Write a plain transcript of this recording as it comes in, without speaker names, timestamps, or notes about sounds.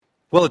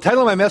Well, the title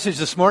of my message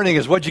this morning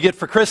is What'd You Get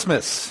for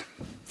Christmas?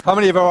 How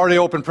many of you have already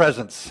opened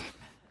presents?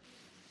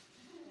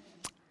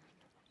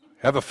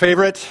 Have a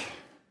favorite?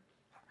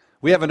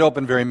 We haven't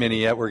opened very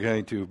many yet. We're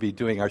going to be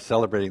doing our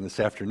celebrating this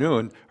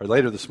afternoon, or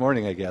later this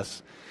morning, I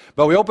guess.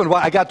 But we opened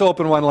one. I got to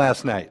open one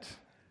last night.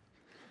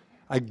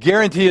 I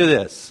guarantee you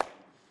this,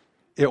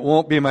 it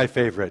won't be my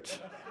favorite.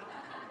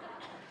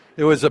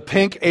 It was a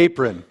pink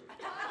apron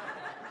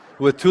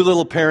with two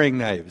little paring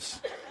knives.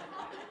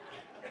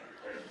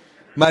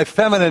 My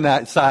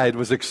feminine side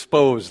was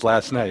exposed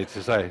last night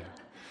as I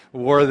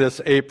wore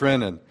this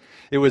apron, and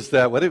it was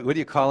that, what do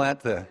you call that?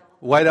 The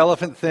white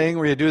elephant thing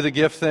where you do the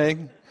gift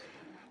thing?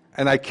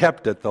 And I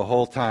kept it the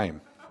whole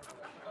time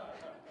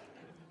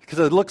because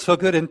it looked so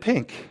good in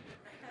pink.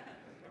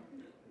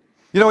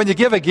 You know, when you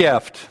give a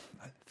gift,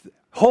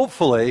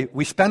 hopefully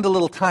we spend a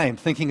little time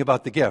thinking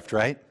about the gift,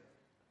 right?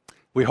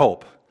 We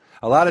hope.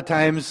 A lot of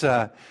times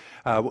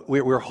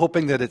we're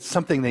hoping that it's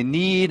something they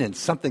need and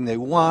something they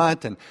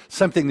want and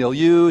something they'll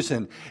use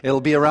and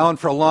it'll be around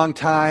for a long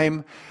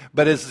time.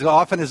 But as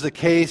often is the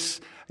case,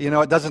 you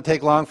know, it doesn't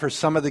take long for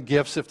some of the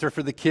gifts, if they're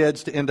for the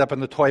kids, to end up in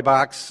the toy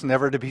box,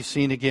 never to be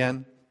seen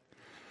again.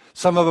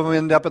 Some of them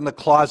end up in the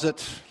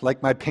closet,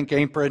 like my pink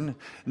apron,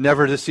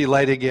 never to see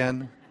light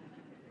again.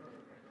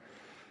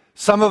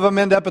 Some of them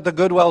end up at the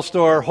Goodwill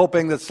store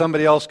hoping that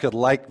somebody else could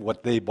like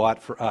what they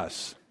bought for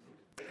us.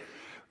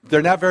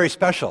 They're not very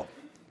special.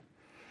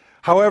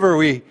 However,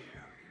 we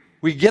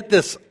get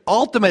this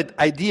ultimate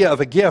idea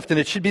of a gift, and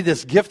it should be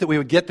this gift that we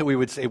would get that we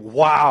would say,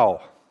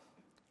 wow,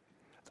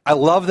 I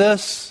love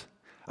this.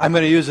 I'm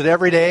going to use it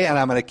every day, and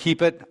I'm going to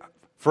keep it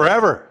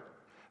forever.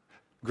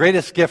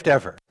 Greatest gift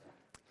ever.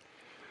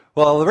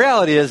 Well, the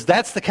reality is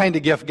that's the kind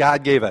of gift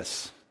God gave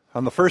us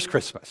on the first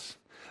Christmas.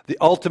 The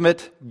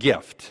ultimate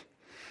gift.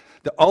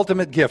 The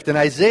ultimate gift. In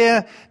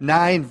Isaiah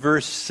 9,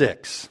 verse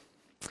 6,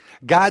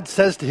 God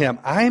says to him,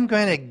 I'm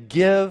going to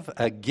give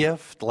a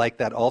gift like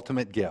that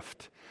ultimate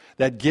gift.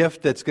 That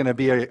gift that's going to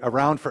be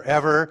around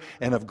forever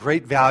and of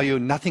great value,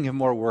 nothing of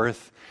more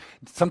worth,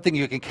 something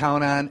you can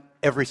count on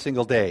every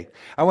single day.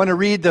 I want to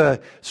read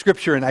the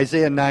scripture in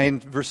Isaiah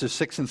 9, verses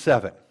 6 and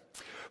 7.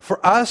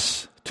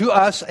 To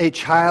us a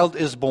child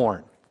is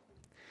born.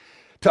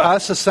 To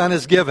us a son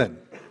is given.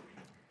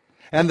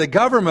 And the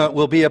government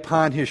will be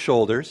upon his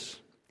shoulders.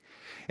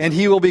 And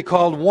he will be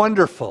called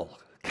Wonderful,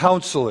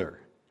 Counselor,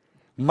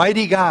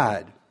 Mighty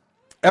God,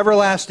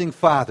 Everlasting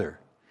Father,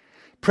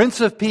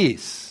 Prince of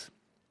Peace.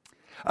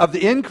 Of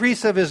the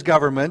increase of his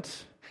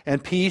government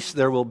and peace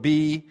there will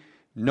be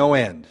no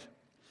end.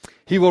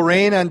 He will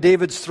reign on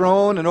David's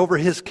throne and over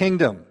his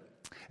kingdom,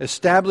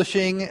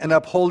 establishing and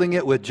upholding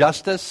it with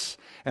justice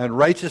and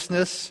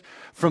righteousness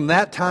from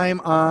that time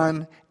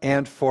on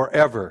and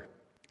forever.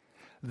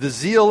 The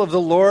zeal of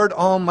the Lord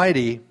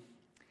Almighty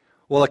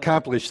will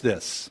accomplish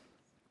this.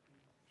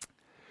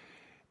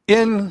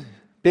 In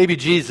baby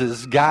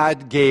Jesus,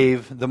 God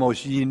gave the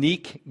most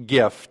unique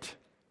gift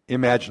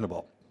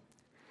imaginable.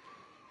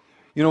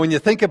 You know, when you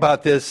think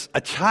about this,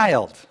 a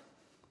child,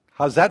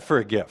 how's that for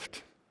a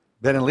gift?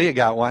 Ben and Leah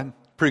got one.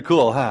 Pretty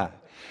cool, huh?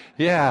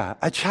 Yeah,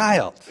 a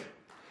child,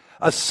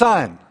 a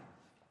son,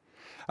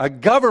 a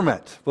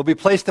government will be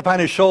placed upon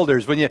his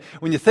shoulders. When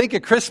you think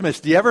of Christmas,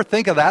 do you ever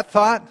think of that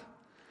thought?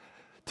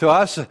 To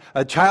us,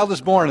 a child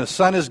is born, a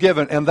son is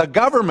given, and the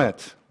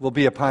government will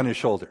be upon his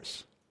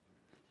shoulders.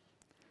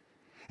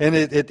 And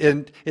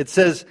it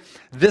says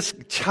this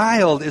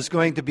child is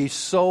going to be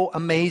so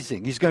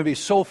amazing. He's going to be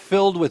so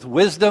filled with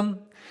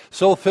wisdom,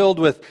 so filled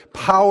with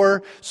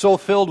power, so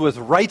filled with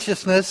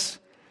righteousness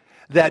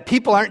that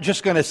people aren't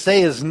just going to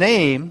say his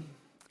name.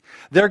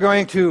 They're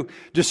going to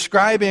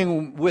describe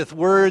him with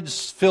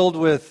words filled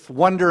with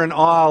wonder and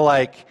awe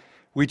like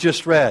we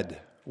just read.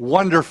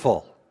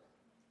 Wonderful.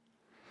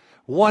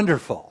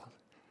 Wonderful.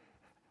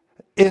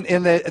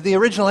 In the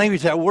original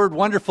language, that word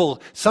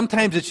wonderful,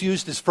 sometimes it's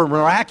used as for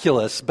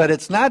miraculous, but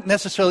it's not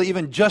necessarily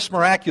even just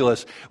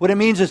miraculous. What it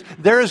means is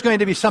there is going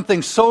to be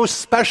something so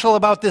special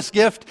about this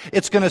gift,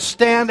 it's going to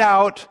stand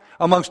out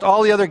amongst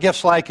all the other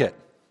gifts like it.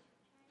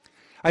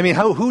 I mean,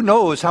 who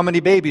knows how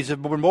many babies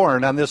have been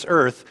born on this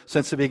earth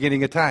since the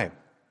beginning of time?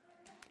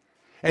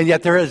 And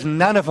yet there is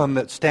none of them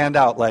that stand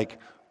out like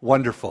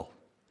wonderful.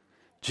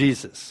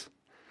 Jesus.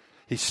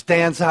 He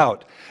stands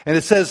out. And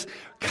it says,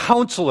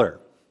 Counselor.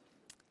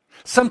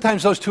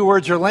 Sometimes those two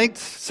words are linked.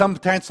 Some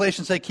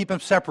translations say keep them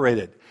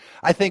separated.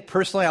 I think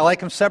personally I like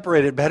them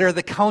separated better.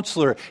 The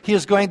Counselor, he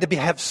is going to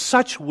have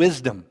such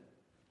wisdom.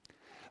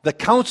 The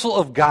counsel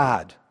of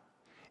God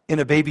in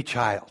a baby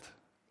child.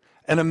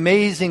 An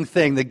amazing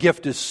thing. The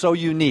gift is so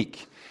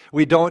unique.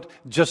 We don't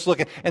just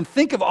look at, and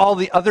think of all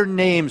the other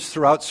names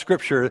throughout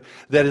Scripture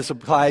that is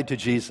applied to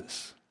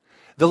Jesus.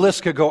 The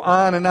list could go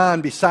on and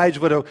on besides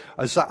what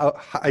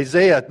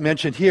Isaiah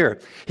mentioned here.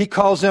 He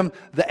calls him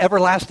the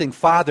Everlasting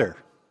Father.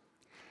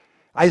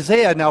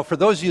 Isaiah, now for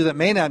those of you that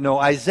may not know,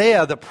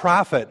 Isaiah the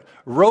prophet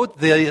wrote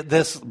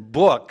this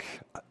book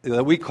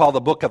that we call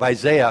the book of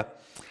Isaiah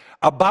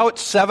about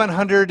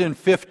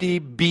 750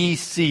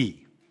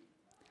 BC.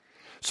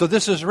 So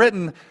this is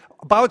written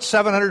about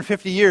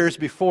 750 years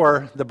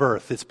before the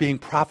birth. It's being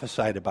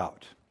prophesied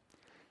about.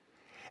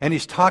 And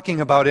he's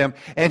talking about him,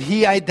 and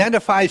he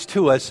identifies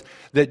to us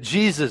that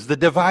Jesus, the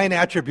divine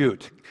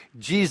attribute,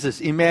 Jesus,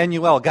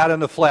 Emmanuel, God in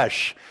the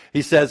flesh,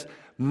 he says,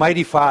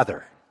 mighty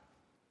Father,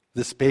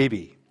 this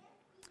baby,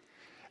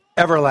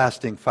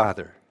 everlasting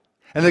Father.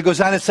 And then it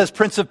goes on, it says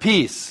Prince of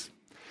Peace.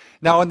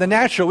 Now, in the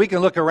natural, we can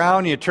look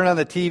around, you turn on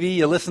the TV,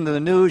 you listen to the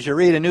news, you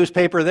read a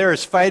newspaper, there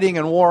is fighting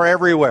and war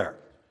everywhere.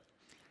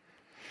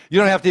 You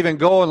don't have to even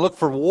go and look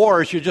for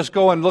wars. You just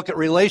go and look at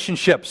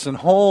relationships and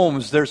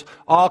homes. There's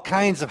all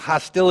kinds of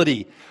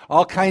hostility,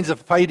 all kinds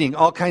of fighting,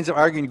 all kinds of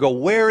arguing. You go,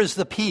 where is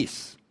the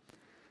peace?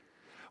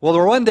 Well,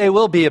 there one day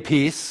will be a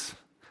peace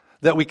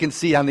that we can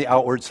see on the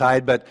outward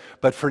side, but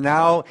for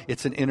now,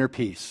 it's an inner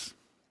peace.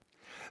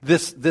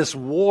 This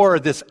war,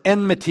 this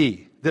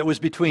enmity that was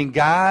between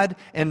God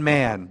and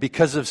man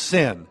because of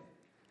sin,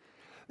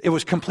 it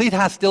was complete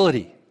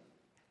hostility.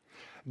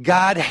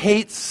 God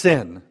hates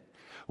sin.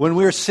 When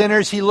we're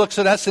sinners, he looks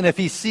at us, and if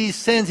he sees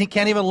sins, he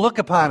can't even look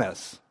upon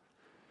us.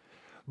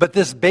 But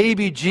this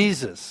baby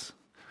Jesus,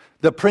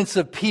 the Prince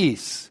of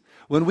Peace,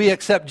 when we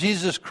accept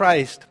Jesus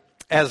Christ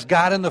as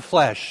God in the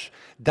flesh,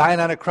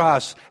 dying on a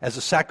cross as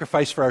a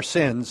sacrifice for our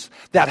sins,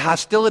 that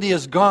hostility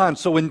is gone.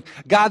 So when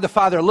God the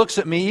Father looks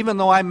at me, even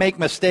though I make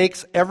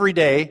mistakes every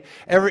day,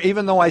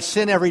 even though I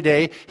sin every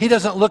day, he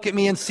doesn't look at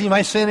me and see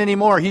my sin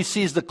anymore. He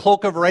sees the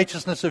cloak of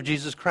righteousness of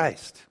Jesus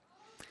Christ.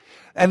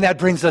 And that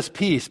brings us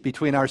peace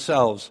between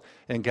ourselves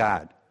and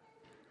God.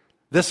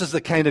 This is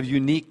the kind of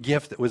unique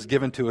gift that was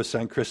given to us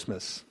on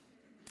Christmas.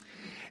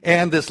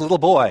 And this little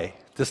boy,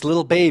 this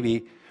little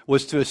baby,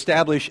 was to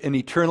establish an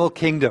eternal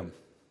kingdom.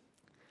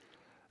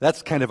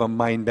 That's kind of a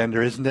mind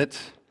bender, isn't it?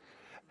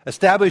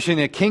 Establishing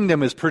a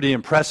kingdom is pretty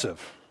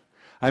impressive.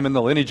 I'm in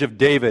the lineage of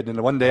David, and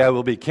one day I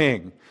will be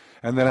king.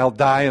 And then I'll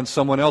die and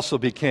someone else will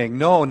be king.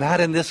 No, not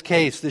in this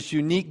case. This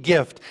unique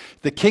gift,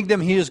 the kingdom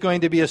he is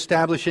going to be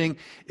establishing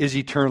is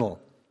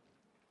eternal.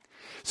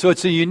 So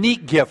it's a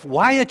unique gift.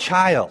 Why a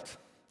child?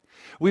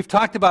 We've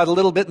talked about a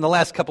little bit in the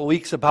last couple of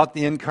weeks about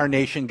the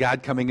incarnation,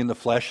 God coming in the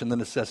flesh and the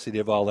necessity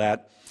of all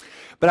that.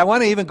 But I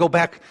want to even go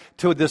back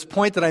to this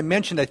point that I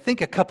mentioned, I think,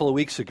 a couple of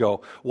weeks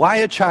ago. Why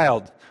a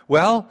child?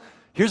 Well,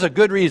 here's a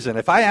good reason.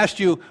 If I asked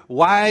you,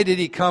 why did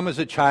he come as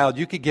a child,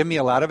 you could give me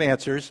a lot of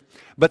answers.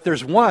 But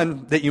there's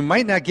one that you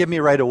might not give me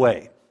right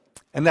away.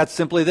 And that's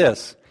simply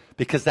this.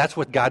 Because that's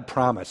what God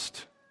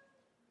promised.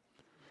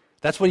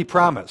 That's what he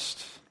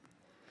promised.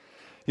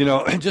 You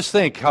know, just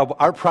think how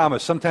our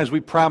promise, sometimes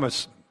we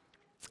promise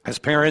as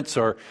parents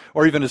or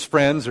even as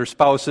friends or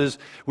spouses,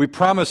 we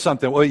promise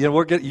something. Well, you know,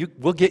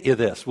 we'll get you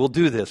this. We'll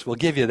do this. We'll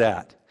give you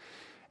that.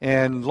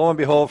 And lo and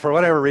behold, for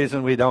whatever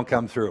reason, we don't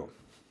come through.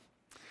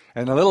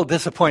 And a little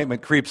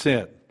disappointment creeps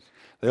in.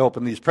 They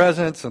open these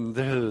presents, and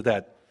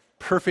that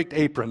perfect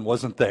apron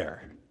wasn't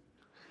there.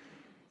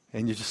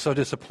 And you're just so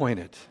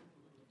disappointed.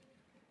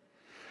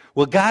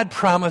 Well, God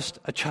promised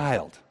a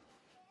child.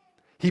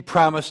 He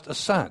promised a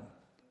son.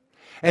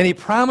 And he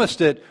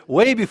promised it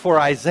way before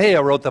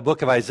Isaiah wrote the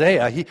book of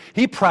Isaiah.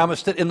 He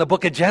promised it in the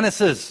book of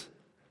Genesis.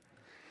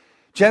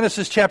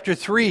 Genesis chapter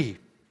 3.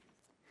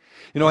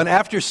 You know, and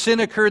after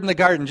sin occurred in the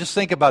garden, just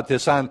think about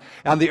this. On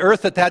the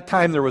earth at that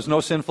time, there was no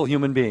sinful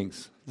human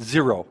beings.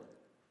 Zero.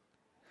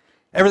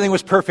 Everything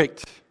was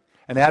perfect.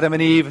 And Adam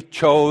and Eve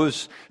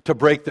chose to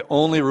break the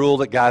only rule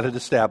that God had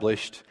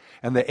established.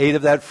 And they ate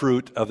of that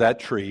fruit of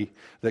that tree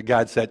that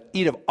God said,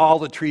 eat of all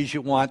the trees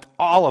you want,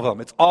 all of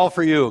them. It's all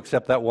for you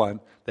except that one.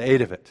 They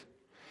ate of it.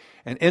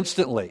 And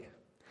instantly,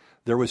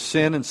 there was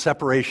sin and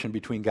separation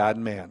between God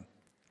and man.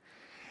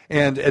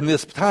 And in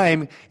this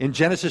time, in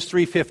Genesis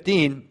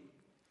 3:15,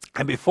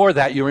 and before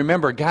that, you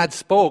remember, God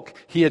spoke.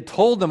 He had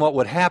told them what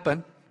would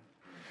happen.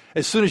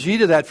 As soon as you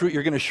eat of that fruit,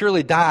 you're going to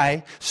surely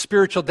die.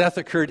 Spiritual death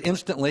occurred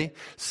instantly.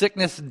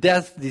 Sickness,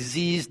 death,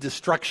 disease,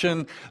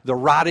 destruction, the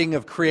rotting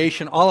of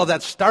creation, all of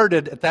that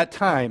started at that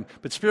time.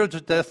 But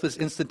spiritual death was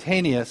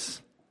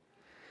instantaneous.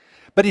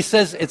 But he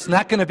says it's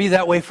not going to be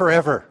that way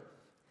forever.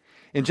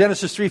 In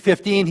Genesis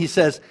 3:15, he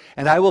says,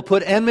 and I will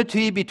put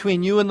enmity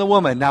between you and the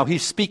woman. Now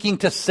he's speaking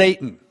to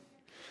Satan,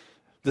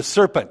 the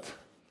serpent.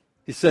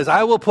 He says,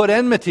 I will put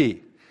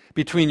enmity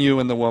between you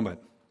and the woman,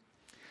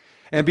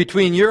 and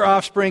between your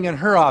offspring and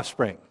her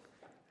offspring.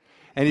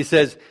 And he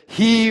says,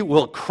 he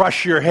will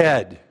crush your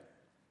head,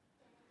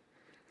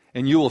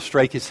 and you will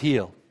strike his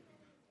heel.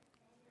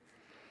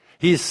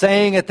 He's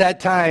saying at that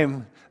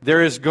time,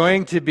 there is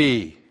going to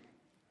be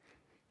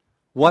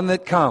one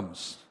that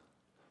comes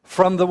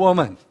from the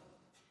woman,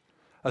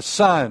 a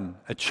son,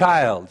 a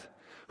child,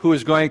 who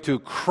is going to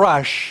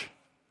crush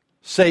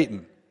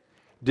Satan,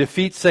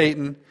 defeat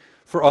Satan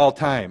for all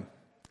time,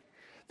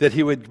 that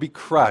he would be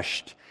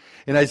crushed.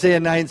 In Isaiah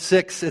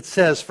 9:6, it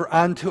says, for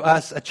unto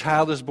us a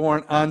child is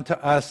born, unto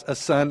us a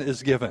son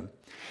is given.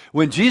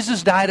 When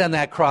Jesus died on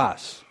that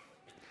cross,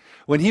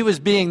 when he was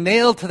being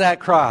nailed to that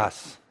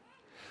cross,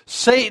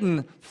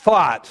 Satan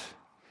thought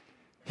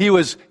he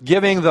was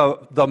giving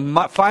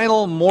the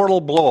final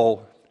mortal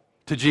blow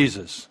to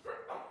Jesus.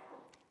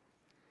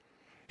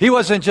 He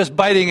wasn't just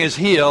biting his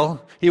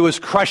heel, he was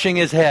crushing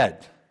his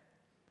head.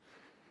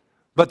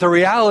 But the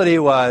reality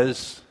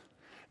was,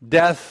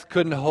 death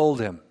couldn't hold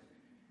him.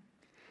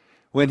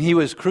 When he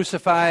was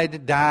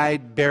crucified,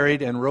 died,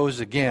 buried, and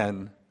rose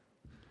again,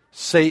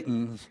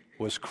 Satan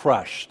was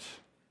crushed.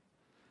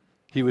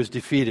 He was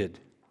defeated.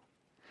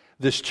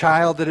 This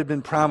child that had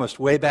been promised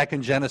way back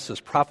in Genesis,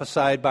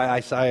 prophesied by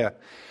Isaiah,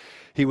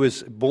 he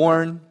was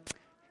born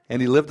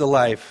and he lived a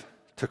life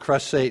to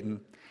crush Satan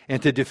and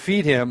to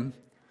defeat him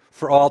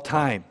for all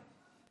time.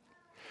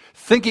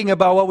 Thinking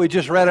about what we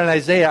just read in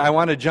Isaiah, I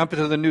want to jump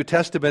into the New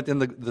Testament in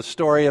the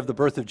story of the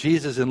birth of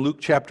Jesus in Luke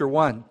chapter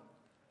 1,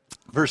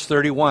 verse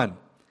 31.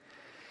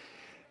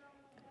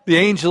 The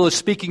angel is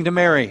speaking to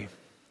Mary,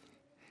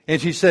 and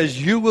she says,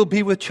 "You will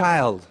be with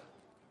child,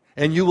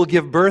 and you will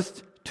give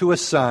birth to a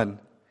son,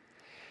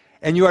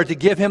 and you are to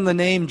give him the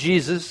name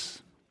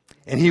Jesus,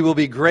 and he will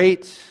be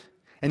great,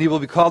 and he will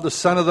be called the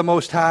Son of the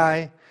Most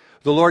High.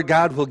 The Lord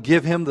God will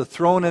give him the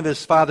throne of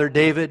his father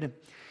David,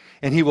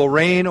 and he will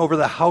reign over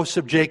the house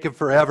of Jacob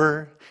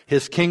forever.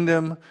 His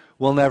kingdom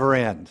will never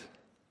end."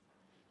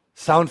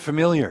 Sound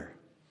familiar?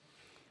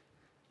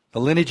 The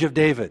lineage of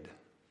David,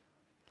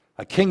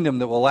 a kingdom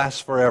that will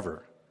last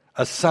forever,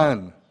 a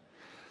son,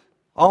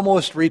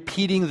 almost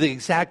repeating the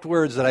exact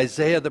words that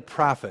Isaiah the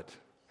prophet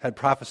had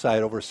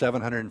prophesied over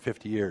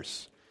 750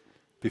 years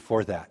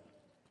before that.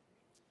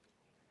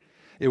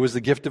 It was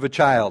the gift of a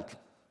child.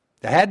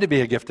 It had to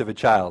be a gift of a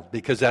child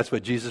because that's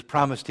what Jesus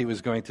promised he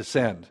was going to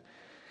send.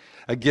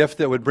 A gift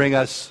that would bring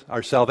us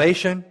our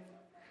salvation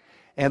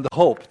and the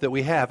hope that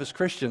we have as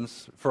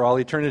Christians for all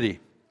eternity.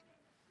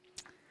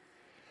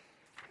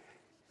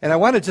 And I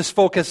want to just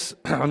focus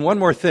on one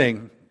more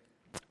thing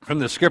from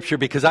the scripture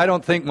because I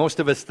don't think most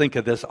of us think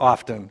of this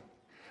often.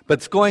 But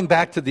it's going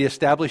back to the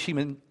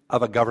establishment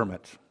of a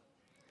government.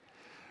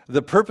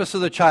 The purpose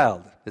of the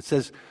child. It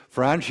says,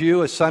 "For unto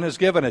you a son is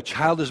given, a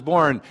child is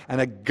born,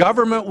 and a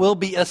government will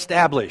be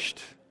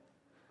established."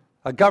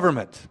 A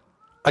government,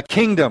 a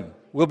kingdom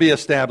will be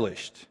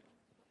established.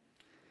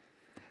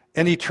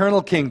 An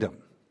eternal kingdom.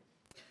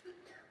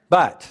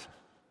 But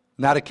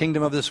not a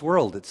kingdom of this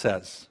world, it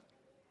says.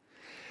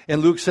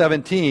 In Luke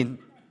 17,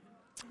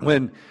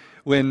 when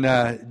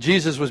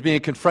Jesus was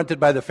being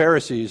confronted by the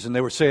Pharisees and they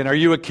were saying, "Are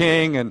you a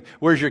king? And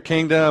where's your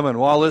kingdom?" and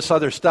all this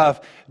other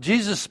stuff.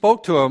 Jesus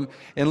spoke to him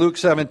in Luke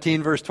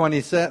 17, verse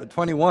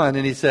 21,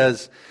 and he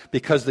says,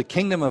 "Because the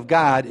kingdom of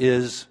God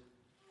is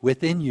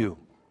within you."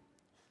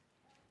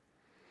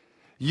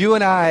 You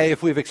and I,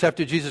 if we've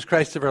accepted Jesus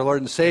Christ as our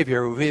Lord and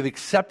Savior, we've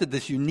accepted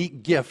this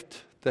unique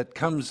gift that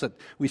comes that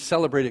we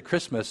celebrate at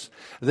Christmas.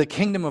 The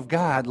kingdom of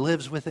God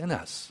lives within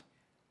us.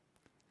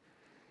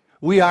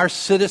 We are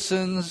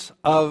citizens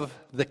of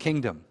the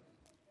kingdom.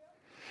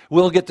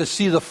 We'll get to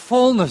see the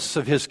fullness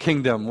of his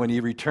kingdom when he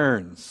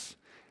returns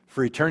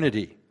for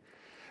eternity.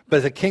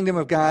 But the kingdom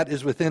of God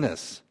is within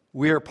us.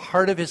 We are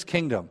part of his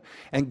kingdom,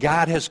 and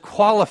God has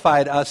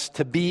qualified us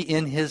to be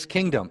in his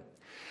kingdom.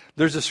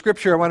 There's a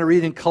scripture I want to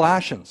read in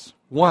Colossians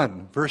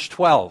 1, verse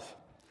 12.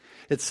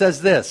 It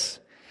says this,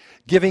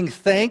 "Giving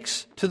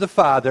thanks to the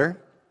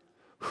Father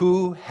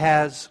who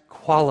has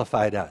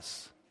qualified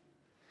us."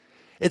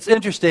 It's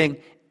interesting.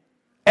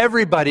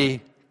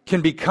 Everybody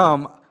can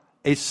become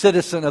a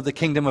citizen of the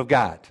kingdom of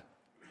God.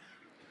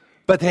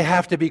 But they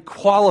have to be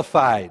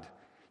qualified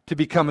to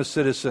become a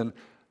citizen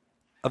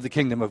of the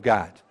kingdom of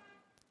God.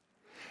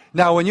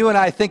 Now, when you and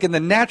I think in the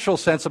natural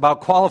sense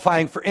about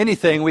qualifying for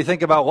anything, we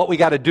think about what we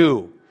got to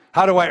do.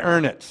 How do I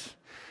earn it?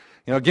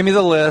 Give me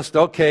the list.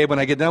 Okay, when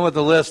I get done with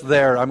the list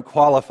there, I'm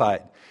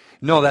qualified.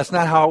 No, that's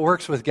not how it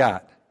works with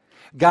God.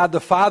 God the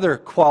Father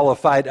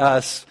qualified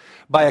us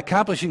by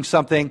accomplishing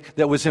something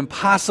that was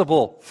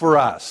impossible for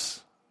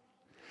us.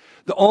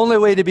 The only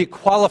way to be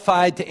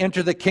qualified to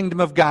enter the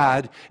kingdom of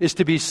God is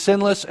to be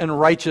sinless and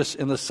righteous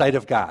in the sight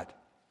of God.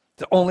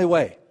 The only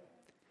way.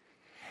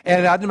 And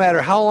it doesn't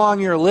matter how long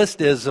your list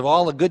is of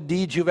all the good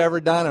deeds you've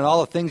ever done and all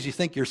the things you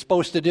think you're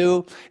supposed to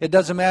do. It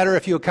doesn't matter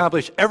if you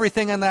accomplish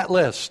everything on that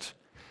list.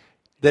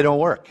 They don't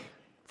work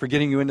for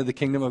getting you into the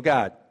kingdom of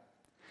God.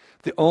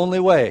 The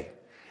only way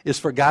is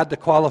for God to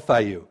qualify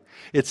you.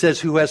 It says,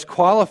 "Who has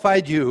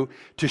qualified you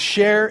to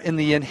share in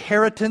the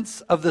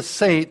inheritance of the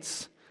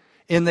saints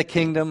in the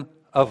kingdom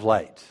of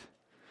light."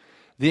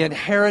 The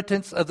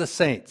inheritance of the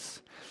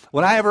saints.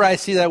 Whenever I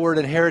see that word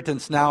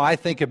inheritance now, I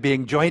think of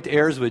being joint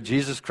heirs with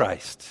Jesus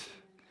Christ.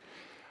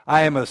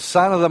 I am a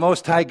son of the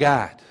Most High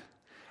God.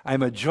 I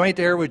am a joint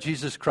heir with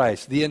Jesus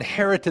Christ. The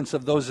inheritance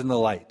of those in the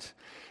light.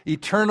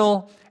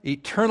 Eternal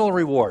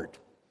reward.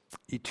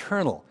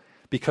 Eternal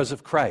because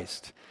of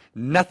Christ.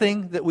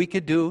 Nothing that we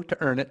could do to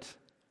earn it.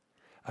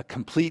 A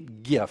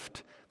complete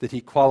gift that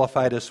he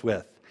qualified us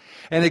with.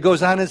 And it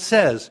goes on and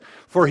says,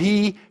 "For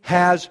he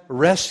has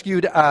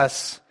rescued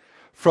us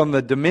from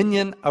the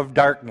dominion of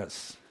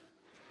darkness."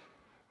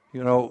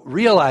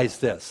 Realize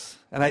this.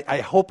 And I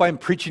hope I'm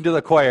preaching to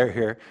the choir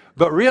here.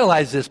 But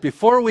realize this.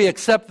 Before we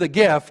accept the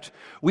gift,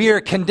 we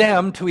are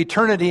condemned to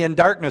eternity in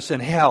darkness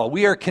and hell.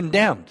 We are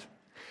condemned.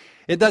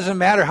 It doesn't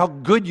matter how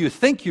good you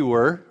think you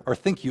were or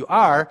think you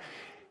are.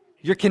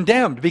 You're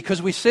condemned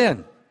because we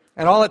sin.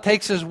 And all it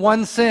takes is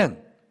one sin.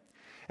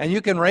 And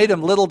you can rate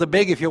them little to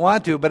big if you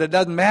want to, but it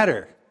doesn't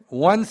matter.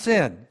 One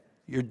sin,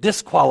 you're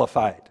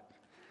disqualified.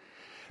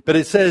 But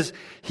it says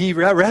he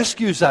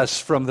rescues us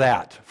from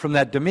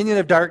that dominion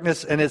of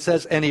darkness, and it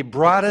says, and he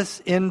brought us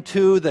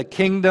into the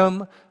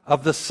kingdom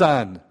of the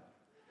Son,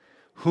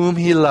 whom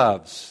he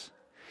loves,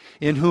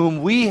 in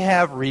whom we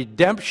have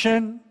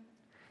redemption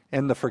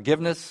and the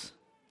forgiveness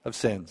of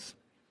sins.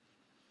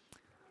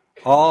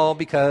 All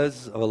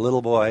because of a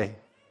little boy,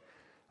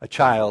 a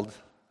child,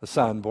 a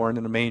son born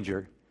in a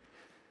manger,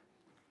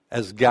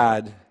 as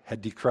God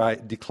had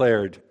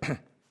declared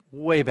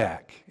way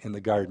back in the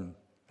Garden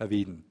of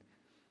Eden.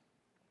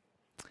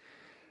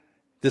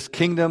 This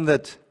kingdom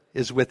that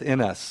is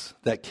within us,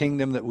 that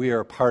kingdom that we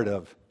are a part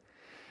of,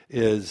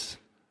 is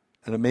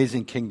an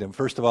amazing kingdom.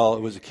 First of all,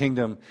 it was a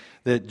kingdom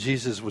that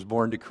Jesus was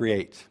born to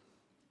create.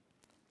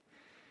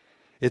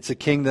 It's a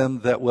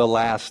kingdom that will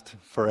last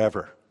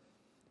forever.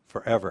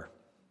 Forever.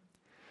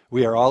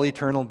 We are all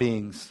eternal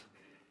beings.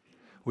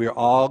 We are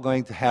all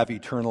going to have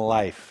eternal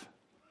life.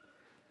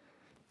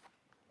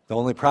 The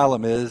only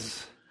problem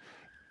is,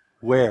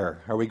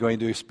 where are we going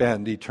to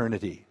spend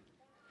eternity?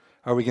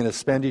 Are we going to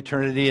spend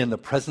eternity in the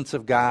presence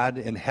of God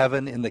in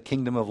heaven in the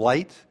kingdom of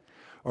light?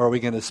 Or are we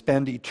going to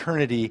spend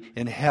eternity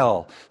in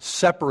hell,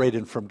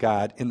 separated from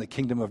God in the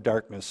kingdom of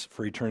darkness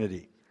for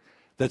eternity?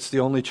 That's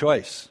the only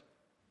choice.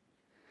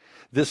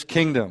 This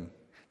kingdom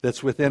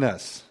that's within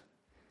us,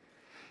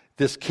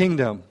 this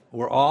kingdom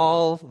where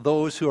all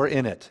those who are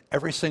in it,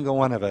 every single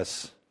one of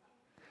us,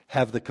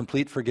 have the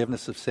complete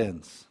forgiveness of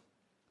sins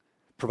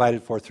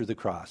provided for through the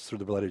cross, through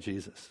the blood of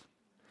Jesus.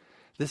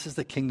 This is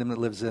the kingdom that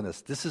lives in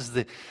us. This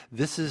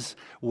is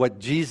what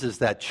Jesus,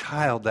 that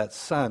child, that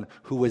son,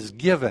 who was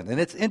given. And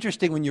it's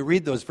interesting when you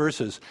read those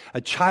verses.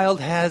 A child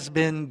has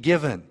been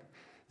given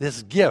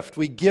this gift.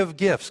 We give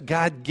gifts.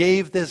 God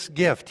gave this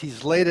gift.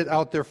 He's laid it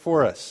out there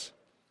for us.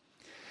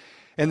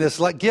 And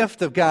this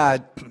gift of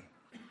God,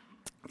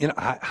 you know,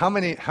 how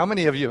many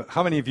of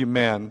you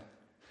men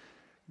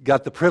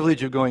got the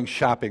privilege of going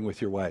shopping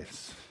with your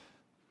wives?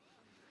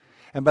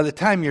 And by the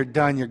time you're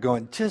done, you're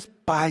going, just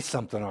buy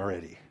something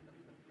already.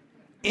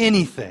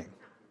 Anything.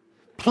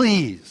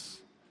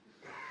 Please.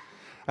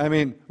 I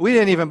mean, we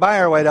didn't even buy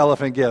our white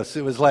elephant gifts.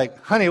 It was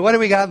like, honey, what do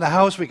we got in the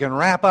house we can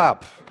wrap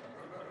up?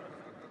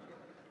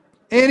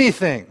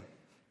 Anything.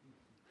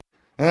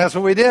 And that's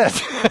what we did.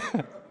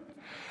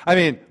 I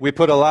mean, we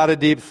put a lot of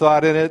deep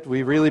thought in it.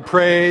 We really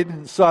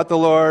prayed, sought the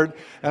Lord,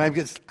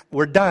 and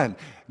we're done.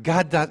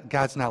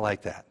 God's not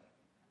like that.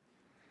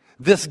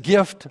 This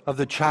gift of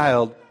the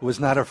child was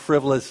not a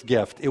frivolous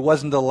gift. It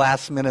wasn't a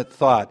last-minute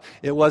thought.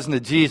 It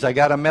wasn't geez, I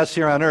got a mess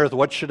here on earth.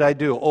 What should I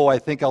do? Oh, I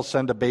think I'll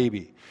send a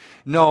baby.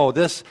 No,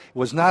 this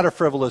was not a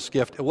frivolous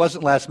gift. It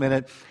wasn't last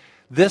minute.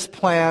 This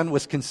plan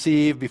was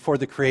conceived before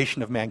the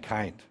creation of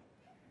mankind.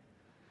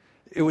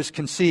 It was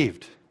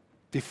conceived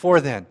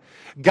before then.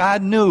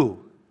 God knew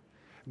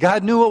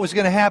what was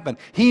going to happen.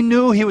 He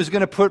knew he was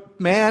going to put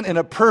man in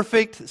a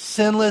perfect,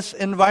 sinless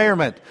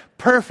environment.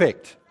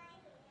 Perfect.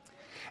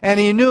 And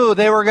he knew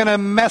they were going to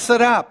mess it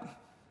up.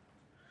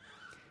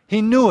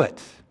 He knew it.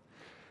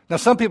 Now,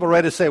 some people are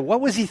ready to say,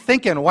 what was he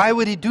thinking? Why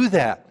would he do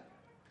that?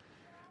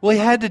 Well, he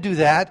had to do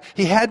that.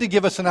 He had to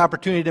give us an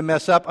opportunity to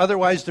mess up.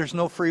 Otherwise, there's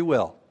no free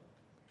will.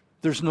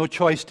 There's no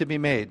choice to be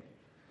made.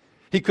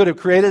 He could have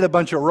created a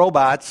bunch of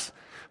robots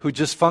who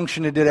just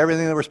functioned and did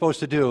everything they were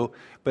supposed to do.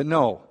 But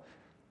no,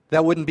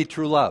 that wouldn't be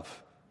true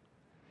love.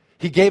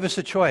 He gave us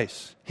a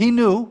choice. He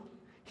knew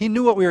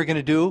what we were going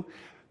to do.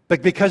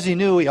 But because he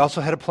knew, he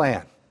also had a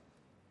plan.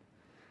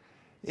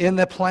 In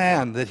the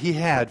plan that he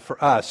had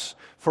for us,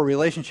 for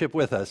relationship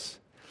with us,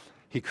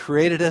 he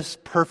created us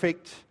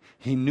perfect.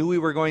 He knew we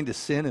were going to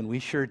sin, and we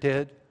sure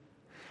did.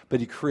 But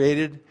he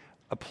created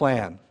a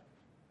plan.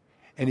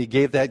 And he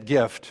gave that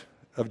gift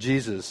of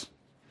Jesus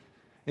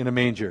in a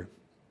manger.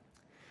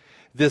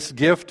 This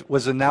gift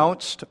was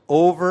announced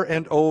over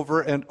and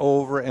over and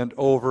over and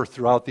over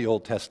throughout the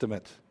Old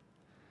Testament.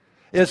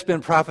 It's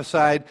been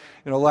prophesied.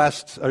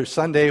 Last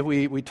Sunday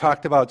we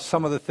talked about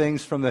some of the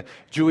things from the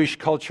Jewish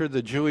culture,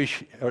 the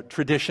Jewish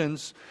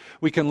traditions.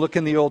 We can look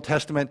in the Old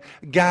Testament.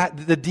 God,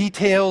 the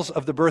details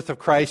of the birth of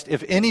Christ,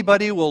 if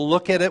anybody will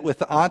look at it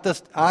with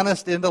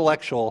honest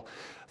intellectual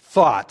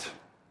thought,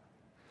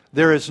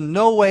 there is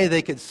no way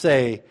they could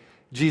say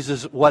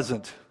Jesus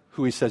wasn't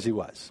who he says he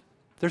was.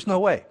 There's no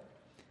way.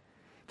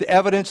 The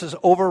evidence is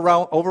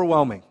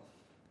overwhelming.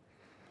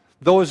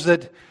 Those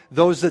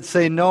that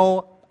say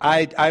no,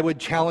 I would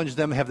challenge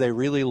them, have they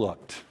really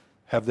looked?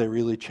 Have they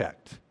really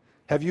checked?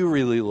 Have you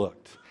really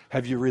looked?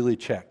 Have you really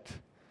checked?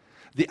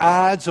 The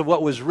odds of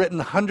what was written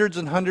hundreds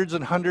and hundreds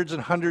and hundreds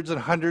and hundreds and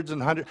hundreds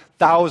and hundreds,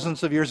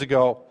 thousands of years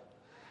ago,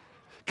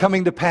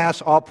 coming to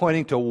pass, all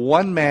pointing to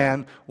one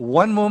man,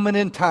 one moment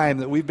in time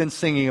that we've been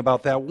singing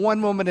about, that one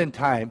moment in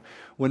time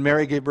when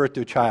Mary gave birth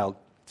to a child.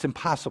 It's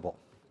impossible,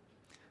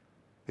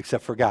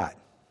 except for God.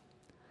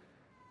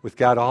 With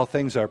God, all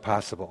things are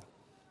possible.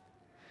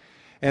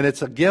 And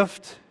it's a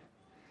gift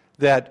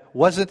that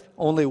wasn't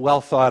only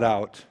well thought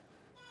out,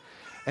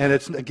 And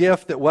it's a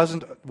gift that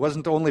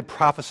wasn't only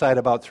prophesied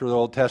about through the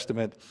Old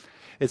Testament.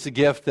 It's a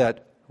gift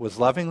that was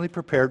lovingly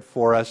prepared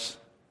for us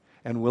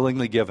and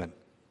willingly given.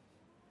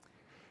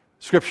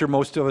 Scripture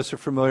most of us are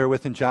familiar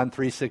with in John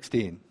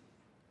 3:16.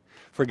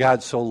 For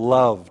God so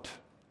loved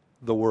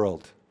the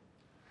world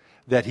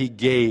that he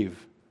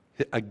gave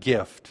a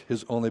gift,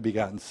 his only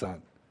begotten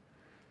Son,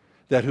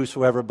 that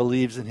whosoever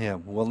believes in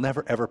him will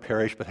never ever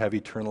perish but have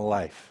eternal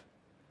life.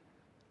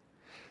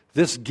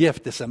 This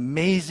gift, this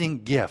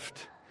amazing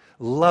gift,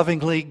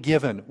 lovingly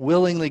given,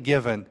 willingly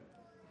given,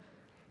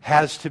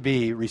 has to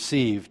be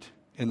received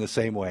in the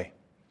same way.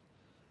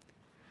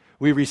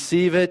 We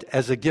receive it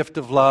as a gift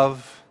of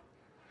love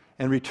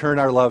and return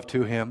our love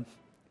to him.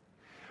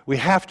 We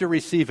have to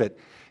receive it.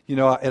 You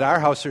know, at our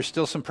house, there's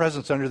still some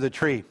presents under the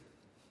tree.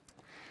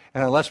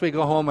 And unless we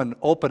go home and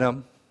open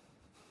them,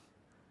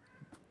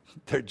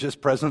 they're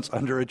just presents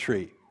under a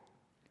tree.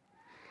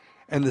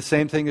 And the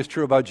same thing is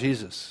true about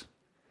Jesus.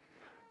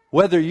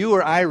 Whether you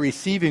or I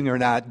receiving or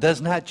not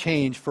does not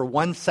change for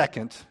 1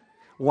 second,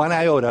 1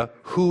 iota,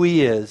 who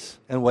he is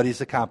and what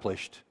he's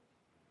accomplished.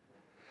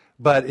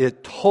 But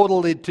it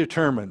totally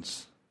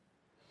determines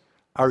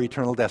our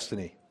eternal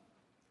destiny.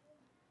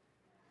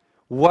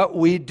 What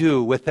we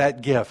do with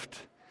that gift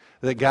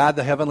that God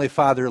the Heavenly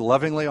Father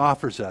lovingly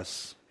offers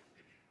us,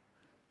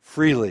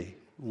 freely,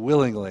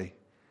 willingly,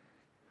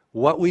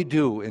 what we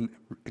do in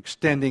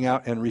extending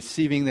out and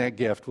receiving that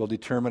gift will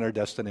determine our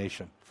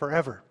destination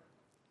forever.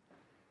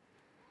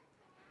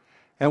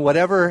 And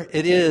whatever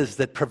it is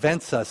that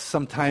prevents us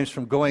sometimes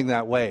from going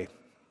that way,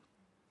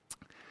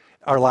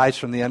 our lies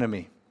from the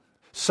enemy,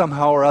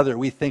 somehow or other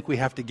we think we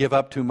have to give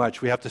up too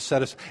much. We have to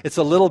set us. It's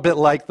a little bit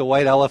like the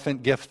white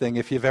elephant gift thing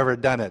if you've ever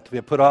done it.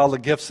 You put all the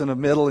gifts in the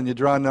middle and you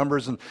draw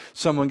numbers and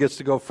someone gets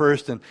to go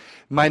first. And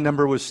my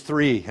number was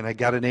 3 and I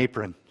got an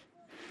apron.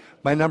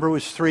 My number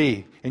was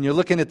 3 and you're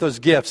looking at those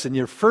gifts and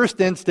your first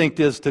instinct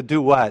is to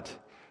do what?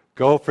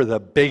 Go for the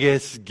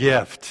biggest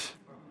gift.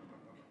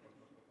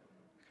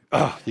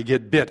 Oh, you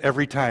get bit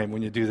every time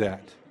when you do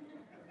that.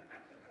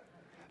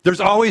 There's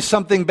always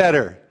something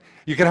better.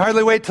 You can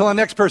hardly wait till the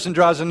next person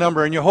draws a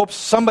number and you hope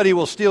somebody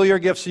will steal your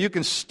gift so you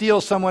can steal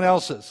someone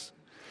else's.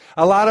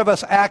 A lot of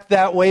us act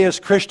that way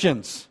as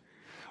Christians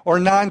or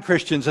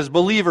non-Christians, as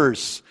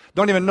believers.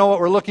 Don't even know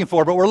what we're looking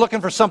for, but we're looking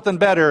for something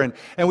better.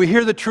 And we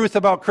hear the truth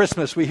about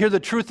Christmas. We hear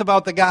the truth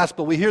about the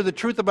gospel. We hear the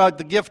truth about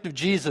the gift of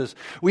Jesus.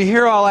 We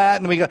hear all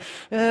that and we go,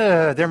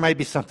 there might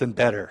be something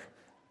better.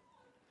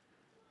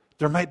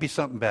 There might be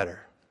something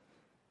better.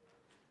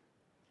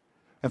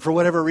 And for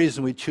whatever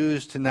reason, we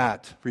choose to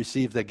not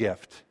receive the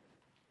gift.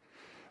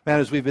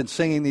 Man, as we've been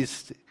singing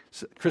these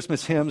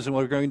Christmas hymns, and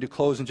we're going to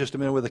close in just a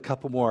minute with a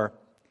couple more,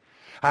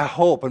 I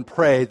hope and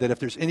pray that if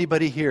there's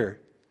anybody here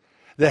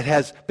that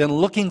has been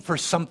looking for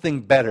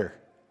something better,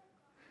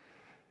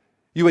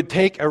 you would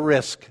take a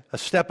risk, a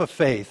step of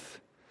faith,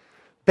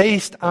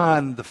 based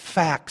on the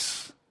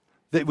facts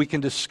that we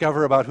can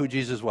discover about who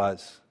Jesus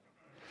was,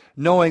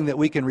 knowing that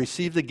we can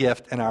receive the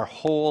gift and our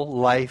whole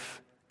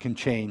life can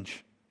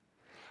change.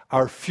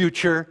 Our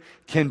future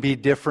can be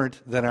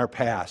different than our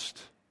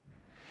past.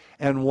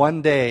 And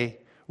one day,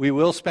 we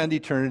will spend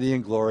eternity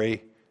in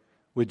glory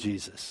with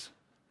Jesus.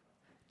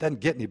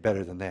 Doesn't get any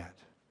better than that.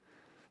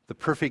 The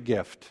perfect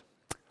gift.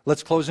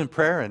 Let's close in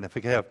prayer, and if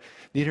we could have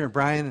Nita and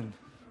Brian and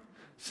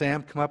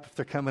Sam come up if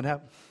they're coming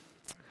up.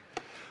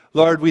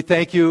 Lord, we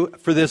thank you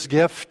for this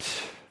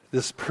gift,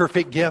 this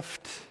perfect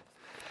gift.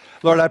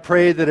 Lord, I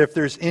pray that if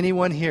there's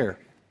anyone here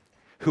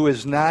who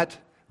has not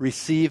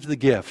received the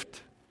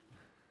gift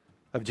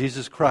of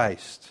Jesus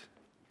Christ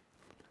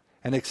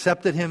and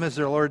accepted him as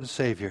their Lord and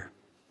Savior,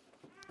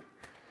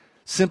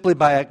 simply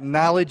by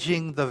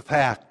acknowledging the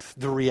fact,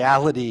 the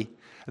reality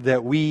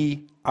that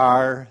we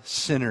are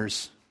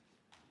sinners.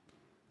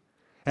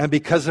 And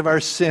because of our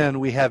sin,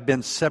 we have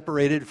been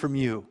separated from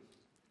you.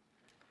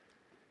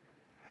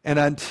 And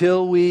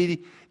until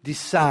we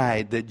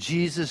decide that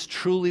Jesus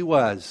truly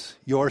was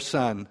your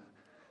Son,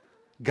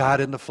 God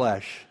in the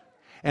flesh,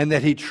 and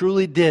that he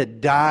truly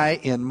did die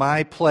in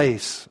my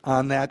place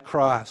on that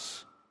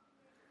cross,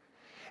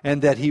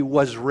 and that he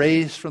was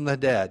raised from the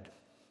dead,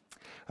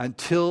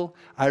 until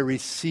I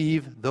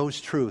receive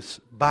those truths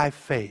by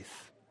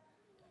faith,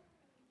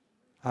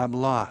 I'm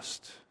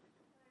lost.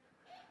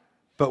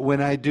 But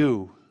when I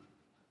do,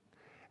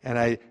 and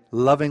I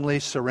lovingly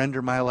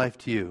surrender my life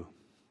to you,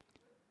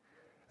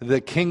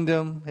 the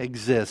kingdom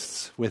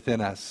exists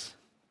within us.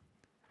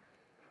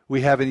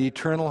 We have an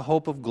eternal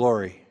hope of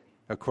glory,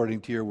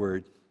 according to your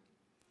word.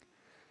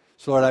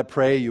 So, Lord, I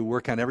pray you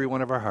work on every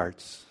one of our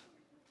hearts.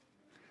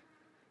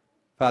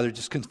 Father,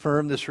 just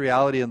confirm this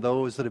reality in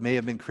those that may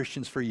have been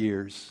Christians for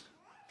years.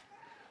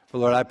 But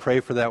Lord, I pray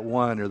for that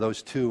one or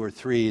those 2 or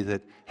 3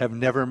 that have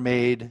never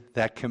made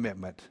that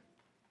commitment,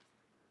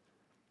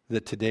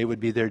 that today would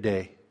be their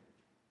day.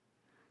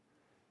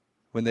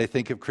 When they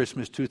think of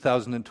Christmas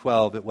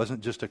 2012, it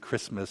wasn't just a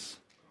Christmas,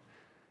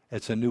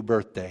 it's a new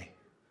birthday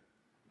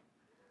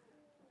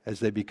as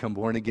they become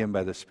born again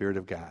by the Spirit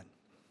of God.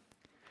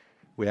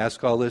 We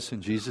ask all this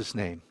in Jesus'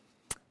 name.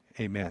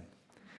 Amen.